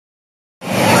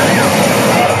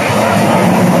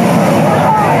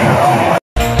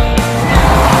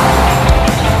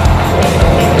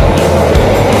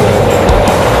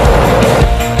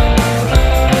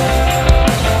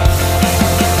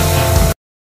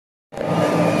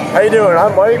How you doing?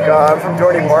 I'm Mike. I'm from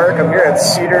Dorney Park. I'm here at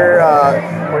Cedar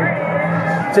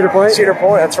Point. Cedar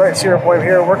Point. That's right, Cedar Point. I'm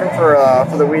here working for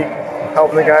the week,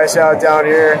 helping the guys out down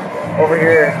here, over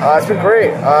here. It's been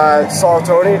great. Saw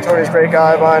Tony. Tony's a great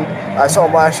guy of mine. I saw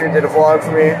him last year. Did a vlog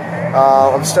for me.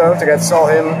 I'm stoked. I got to saw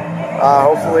him.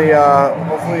 Hopefully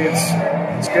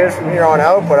it's good from here on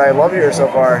out. But I love it here so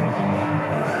far.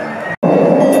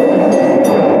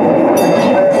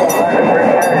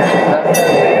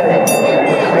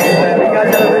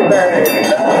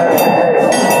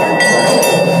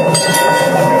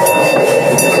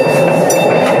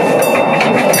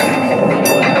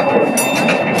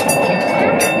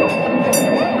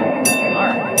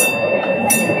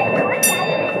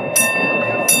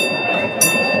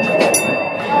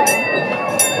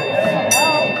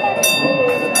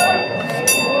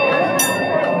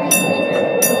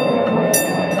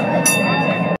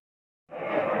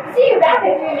 See you back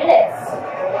in 3 minutes.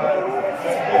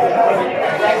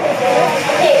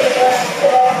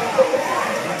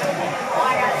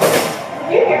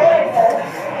 Did you hear what I said?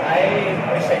 I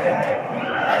wish I did.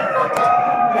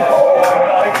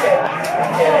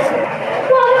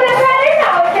 Welcome back, guys.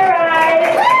 How was your ride?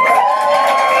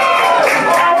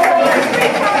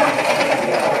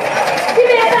 You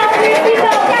may have found your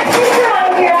seatbelt. Just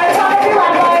around here on top of your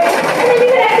lap bar. And then you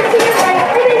can exit to your right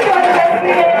and enjoy the rest of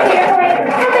your day at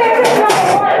Cedar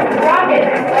Point. Rocket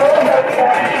roller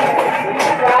coaster.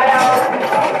 Right on.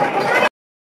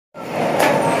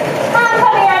 I'm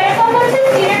coming out here. Welcome to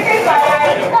Cedar Creek Fire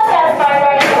Ride. The best fire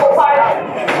ride in the whole park.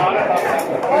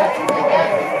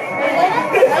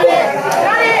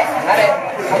 Got it.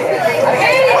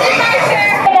 Okay, it's my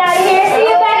turn. Get out of here. See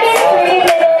you back in 3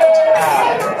 minutes.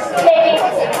 Maybe.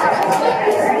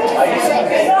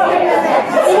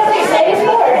 You know what you say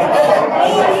before?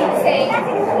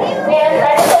 Man,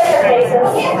 I just like your faces.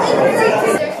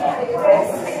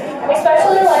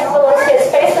 Especially like the little kids'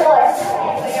 face and legs.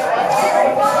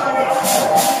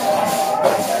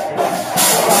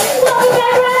 Welcome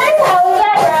back, guys. How was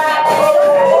that ride?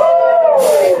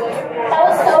 That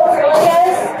was so cool,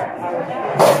 guys.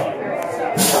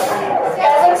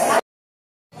 That looks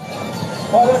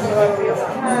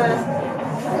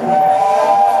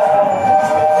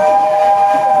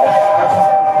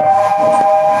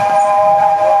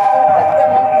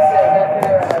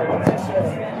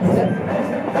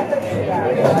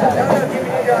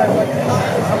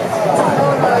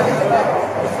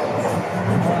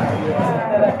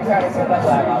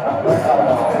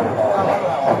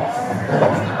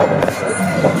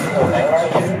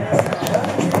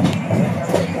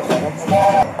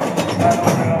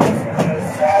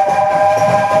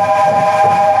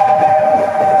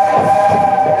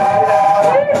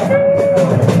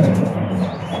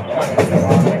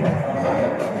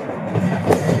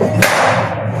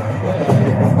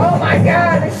oh my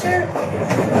God, they shoot!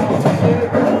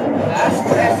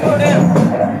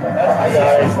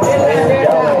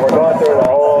 We're going through the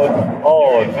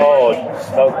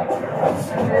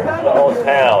old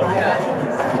town.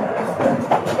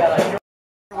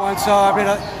 So I'm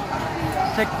gonna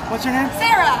take, what's your name?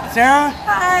 Sarah. Sarah?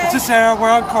 Hi. This is Sarah. We're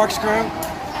on Corkscrew,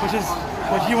 which is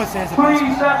what you would say is a best. Sure,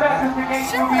 it's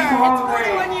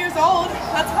 41 years old.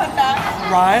 That's a fun fact.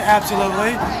 Right,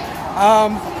 absolutely.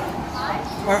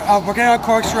 We're getting on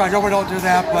Corkscrew. I know we don't do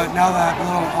that, but now that I'm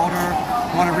a little older,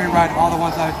 I want to rewrite all the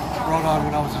ones I wrote on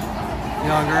when I was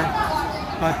younger.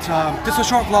 But just a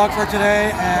short vlog for today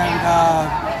and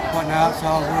whatnot.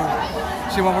 So we'll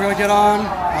see what we're gonna get on.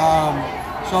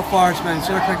 So far, it's been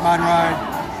Cedar Creek Mine Ride,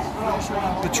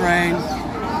 the train,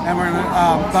 and we're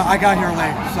gonna. But I got here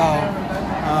late, so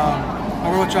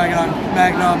we're gonna try to get on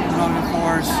Magnum, Running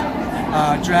Force,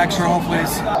 Dragster, hopefully.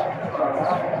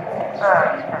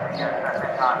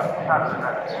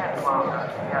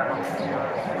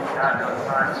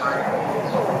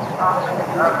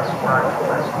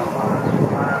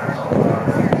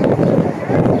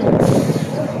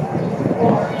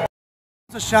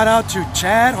 A shout out to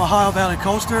Chad, Ohio Valley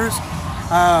Coasters.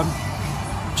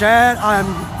 Chad, I'm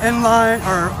in line,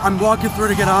 or I'm walking through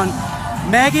to get on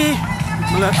Maggie,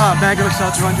 Maggie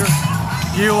XL 200.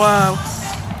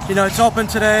 You know, it's open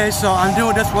today, so I'm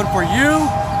doing this one for you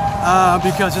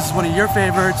because this is one of your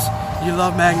favorites. You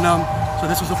love Magnum, so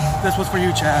this was for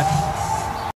you, Chad.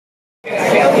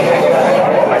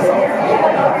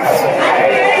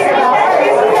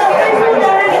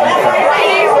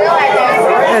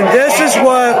 And this is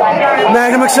what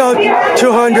Magnum XL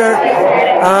 200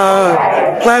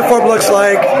 platform looks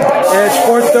like. It's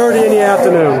 4:30 in the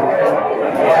afternoon.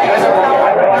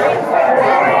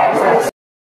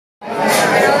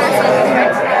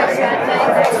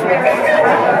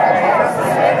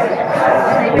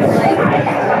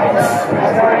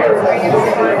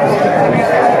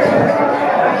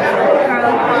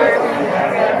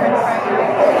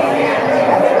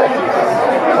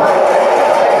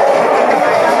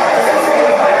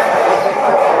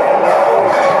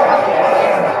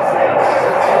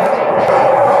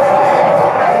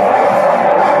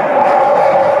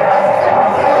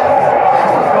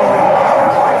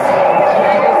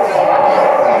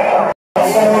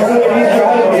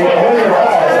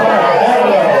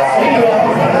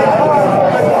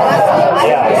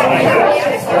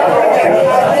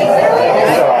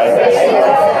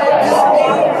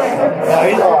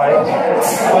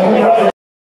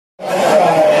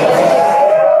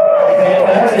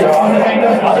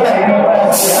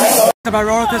 I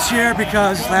rode it this year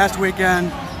because last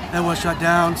weekend it was shut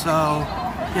down, so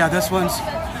yeah, this one's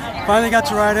finally got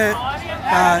to ride it.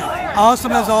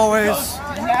 Awesome as always.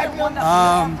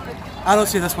 I don't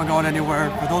see this one going anywhere,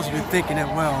 for those of you thinking it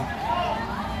will.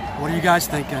 What are you guys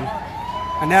thinking?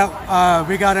 And now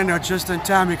we got in there just in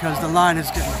time because the line is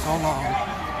getting so long.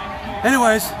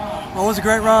 Anyways, well, it was a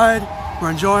great ride. We're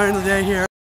enjoying the day here.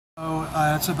 So,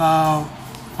 it's about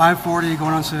 5:40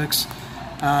 going on 6.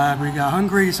 We got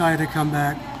hungry, decided to come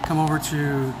over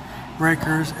to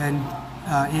Breakers and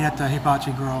eat at the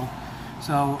Hibachi Grill.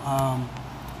 So,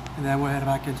 and then we'll head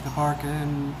back into the park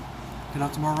and get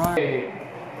out some more rides.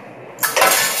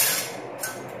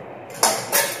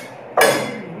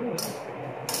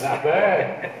 Not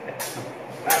bad.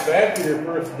 Not bad for your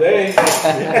first day.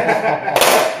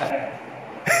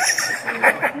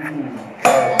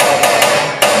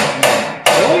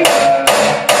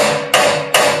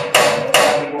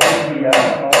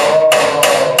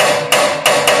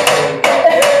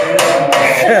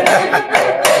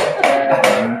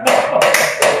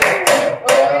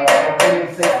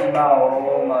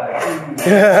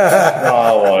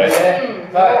 Oh boy.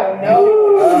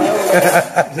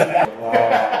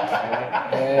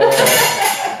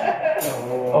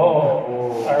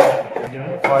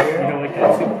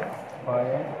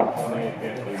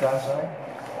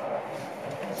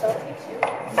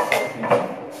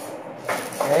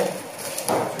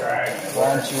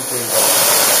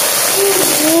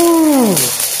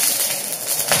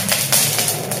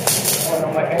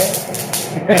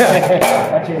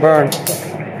 Burn.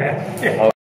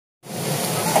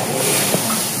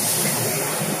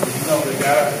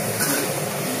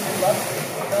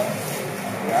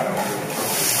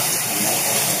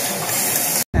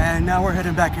 And now we're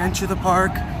heading back into the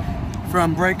park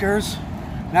from Breakers.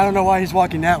 And I don't know why he's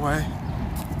walking that way.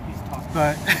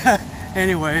 But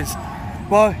anyways,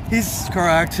 well, he's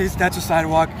correct. That's a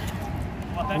sidewalk.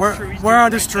 We're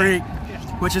on the street,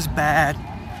 which is bad.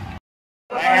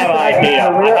 I have an idea.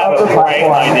 I have a great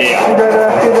idea. Okay,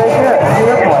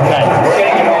 we're going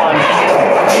to get on.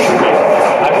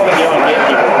 I'm going to get on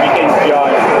Gatekeeper. We can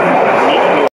judge.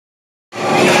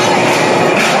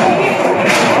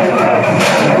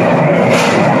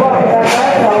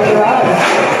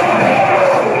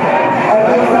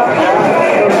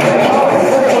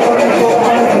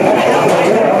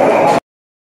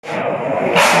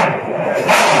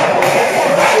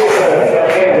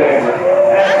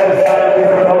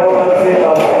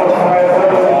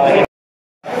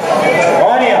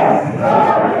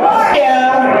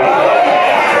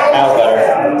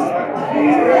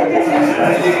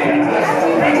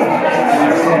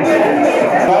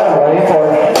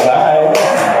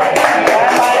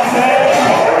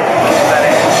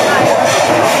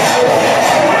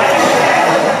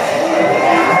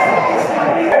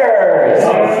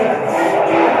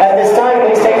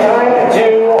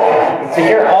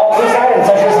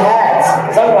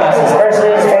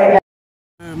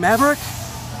 Maverick.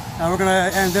 We're gonna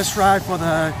end this ride for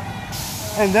the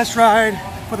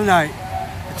night.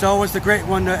 It's always the great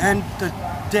one to end the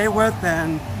day with,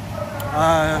 and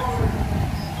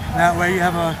that way you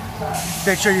have a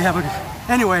make sure you have a.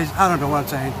 Anyways, I don't know what I'm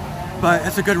saying, but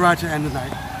it's a good ride to end the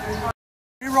night.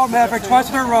 We rode Maverick twice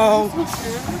in a row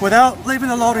without leaving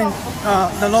the loading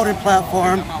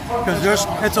platform because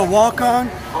it's a walk-on.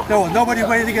 There was nobody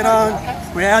waiting to get on.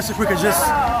 We asked if we could just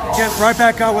get right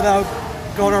back on without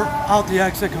going out the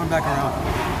exit, coming back around,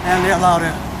 and they allowed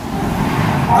it.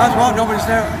 As well, nobody's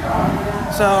there.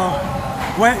 So,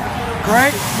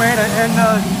 great way to end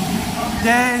the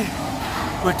day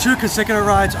with 2 consecutive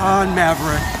rides on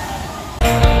Maverick.